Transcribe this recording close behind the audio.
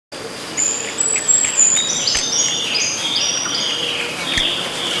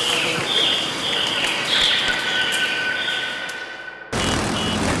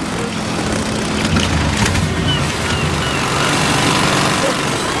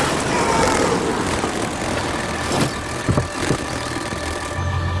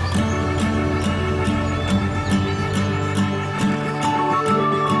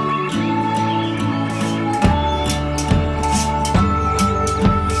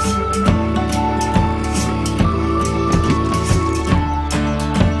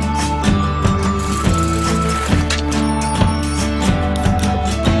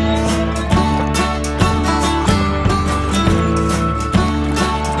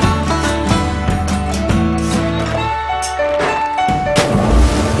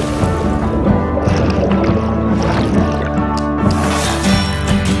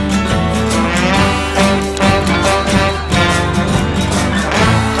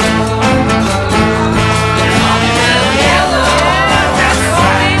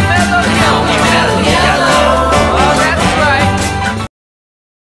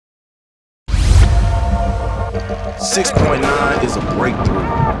breakthrough.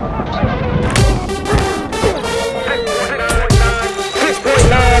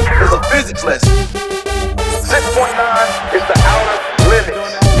 6.9 is a physics lesson. 6.9 is the outer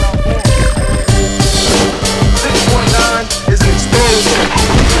limits. 6.9 is an explosion.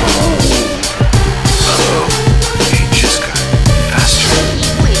 Uh-oh, he just got faster.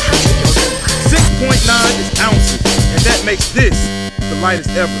 6.9 is ounces, and that makes this the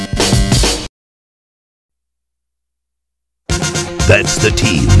lightest ever. That's the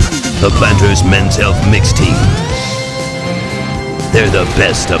team, the Planters Men's Health Mix Team. They're the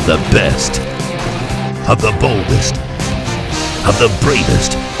best, of the boldest, of the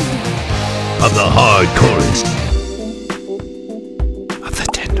bravest, of the hardcorest, of the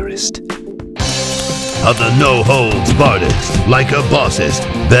tenderest, of the no-holds-barredest, like a bossest,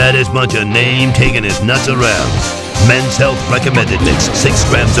 baddest bunch of name-takingest nuts around. Men's Health Recommended Mix, 6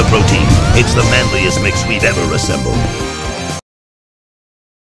 grams of protein. It's the manliest mix we've ever assembled.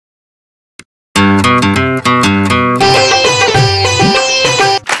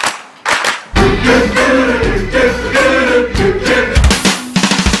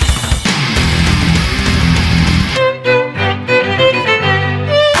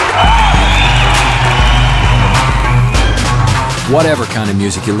 Whatever kind of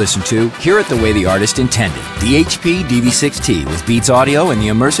music you listen to, hear it the way the artist intended. The HP DV6T with Beats Audio and the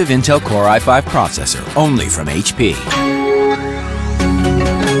immersive Intel Core i5 processor, only from HP.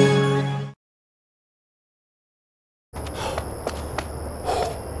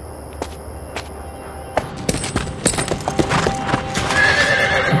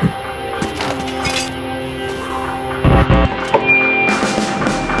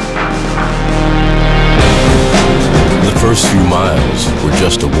 The first few miles were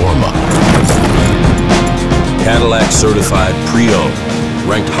just a warm-up. Cadillac certified pre-owned,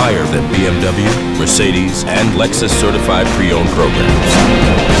 ranked higher than BMW, Mercedes, and Lexus certified pre-owned programs.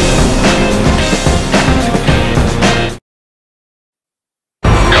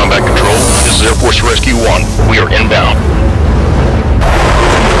 Combat Control, this is Air Force Rescue 1. We are inbound.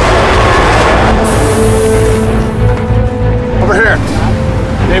 Over here.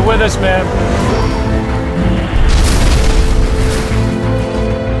 Stay with us, man.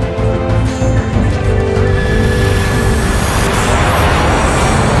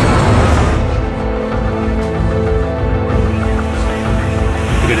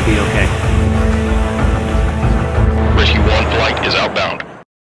 You're gonna be okay. Rescue 1 flight is outbound.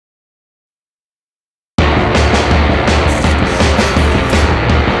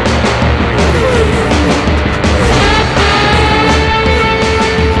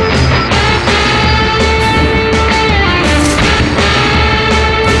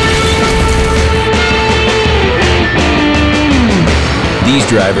 These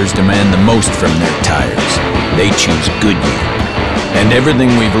drivers demand the most from their tires. They choose Goodyear. And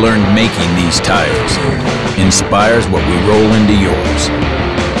everything we've learned making these tires inspires what we roll into yours.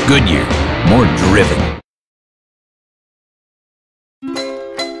 Goodyear, more driven.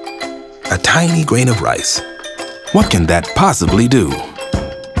 A tiny grain of rice. What can that possibly do?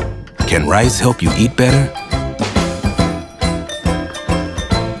 Can rice help you eat better?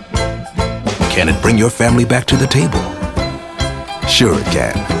 Can it bring your family back to the table? Sure it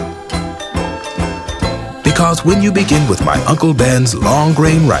can. Because when you begin with my Uncle Ben's long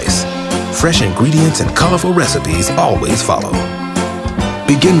grain rice, fresh ingredients and colorful recipes always follow.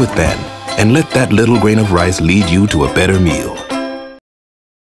 Begin with Ben and let that little grain of rice lead you to a better meal.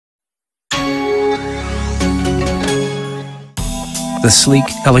 The sleek,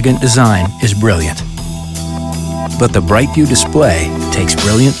 elegant design is brilliant. But the Bright View display takes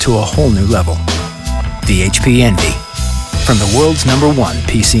brilliant to a whole new level. The HP Envy, from the world's #1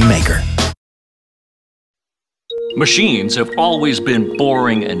 PC maker. Machines have always been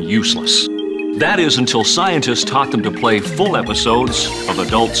boring and useless. That is until scientists taught them to play full episodes of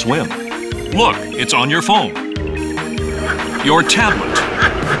Adult Swim. Look, it's on your phone, your tablet,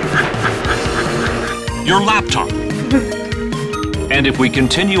 your laptop. And if we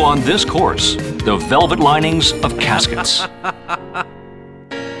continue on this course, the velvet linings of caskets.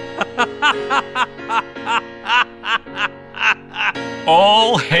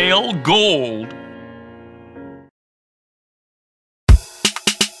 All hail gold!